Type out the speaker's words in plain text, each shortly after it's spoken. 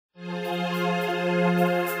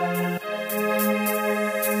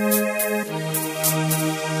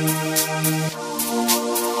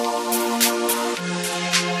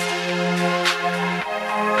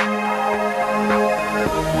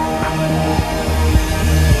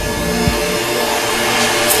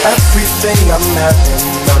Everything I'm having,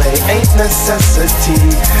 no, they ain't necessity.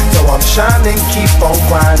 So I'm shining, keep on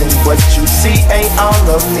grinding. What you see ain't all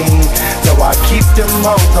of me. So I keep them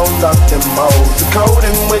hoes, don't love them hoes. The code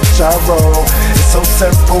in which I roll is so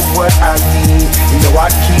simple, what I need. You know I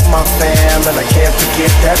keep my fam, and I can't forget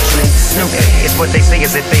that drink. Snoopy, it's what they say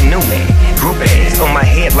as if they knew me. Groupies on my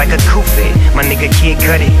head like a kufi. My nigga Kid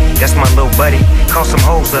Cudi, that's my little buddy. Call some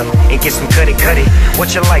hoes up and get some cutty.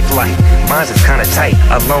 What's your life like? Mine's is kinda tight,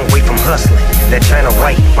 a long way from hustling. That China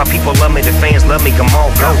white, my people love me, the fans love me, come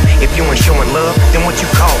all go. If you ain't showing love, then what you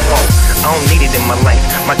call for? I don't need it in my life.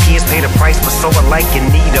 My kids pay the price, but so alike in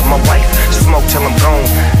need of my wife. Smoke till I'm gone,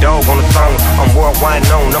 dog on the throne. I'm worldwide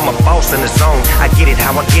known, I'm a boss in the zone. I get it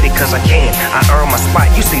how I get it, cause I can. I earn my spot,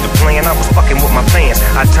 you see the plan, I was fucking with my fans.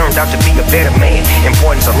 I turned out to be a better man.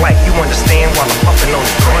 Importance of life, you understand, while I'm puffing on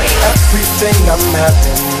the grain. Everything I'm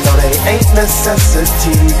having, no, they ain't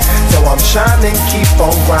necessity. So I'm shining, keep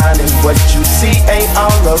on grinding. What you see ain't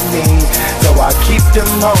all of me. So I keep them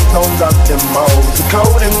hoes, don't love them hoes. The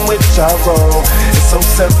code in which I roll is so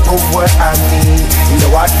simple, what I need. You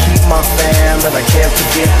know I keep my fam, and I can't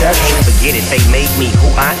forget that. Can't forget it, they made me who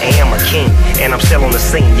I am, a king. And I'm still on the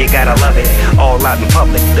scene, you gotta love it. All out in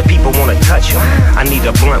public, the people wanna touch them. I need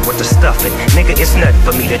a blunt with the stuffing. Nigga, it's nothing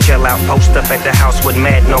for me to chill out, post up at the house with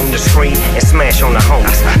Madden on the screen and smash on the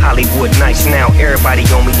homies. Hollywood nights now, everybody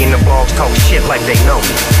on me in the blogs talk shit like they know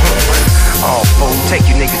me. All fool, take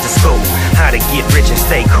you niggas to school. How to get rich and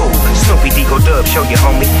stay cool. Snoopy D go dub, show you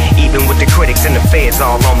homie. Even with the critics and the feds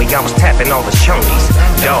all on me, I was tapping all the chonies.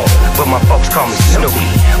 Dog, but my folks call me Snoopy.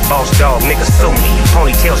 Boss dog, nigga sue me.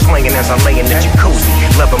 Ponytail swinging as I lay in the jacuzzi.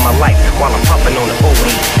 Loving my life while I'm puffing on the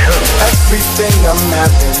ooey. Everything I'm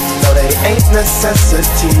having, no, they ain't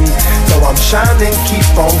necessity. So I'm shining, keep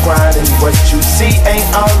on grinding. What you see ain't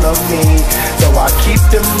all of me. So I keep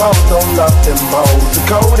them hoes, don't love them hoes. The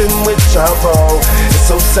code in which I roll is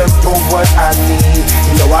so simple, what I need.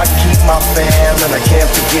 You know I keep my fam, and I can't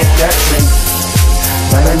forget that tree.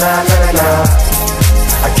 Na na na na na na,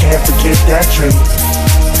 I can't forget that tree.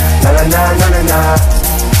 Na na na na na na,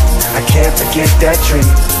 I can't forget that tree.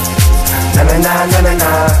 Na na na na na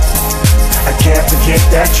na, I can't forget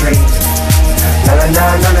that tree. Na na na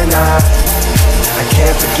na na na, I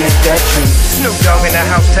can't forget that tree. Snoop Dogg in the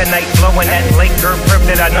house tonight, blowing that Laker perp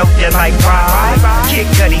that I know you like, right? Kid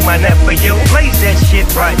Cudi, my nephew, blaze that shit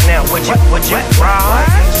right now, would you, right?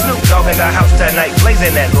 Snoop Dogg in the house tonight,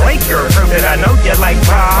 blazing that Laker perp that I know you like,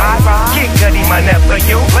 right? Kid Cudi, my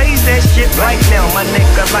nephew, blaze that shit right now, my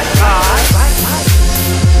nigga like.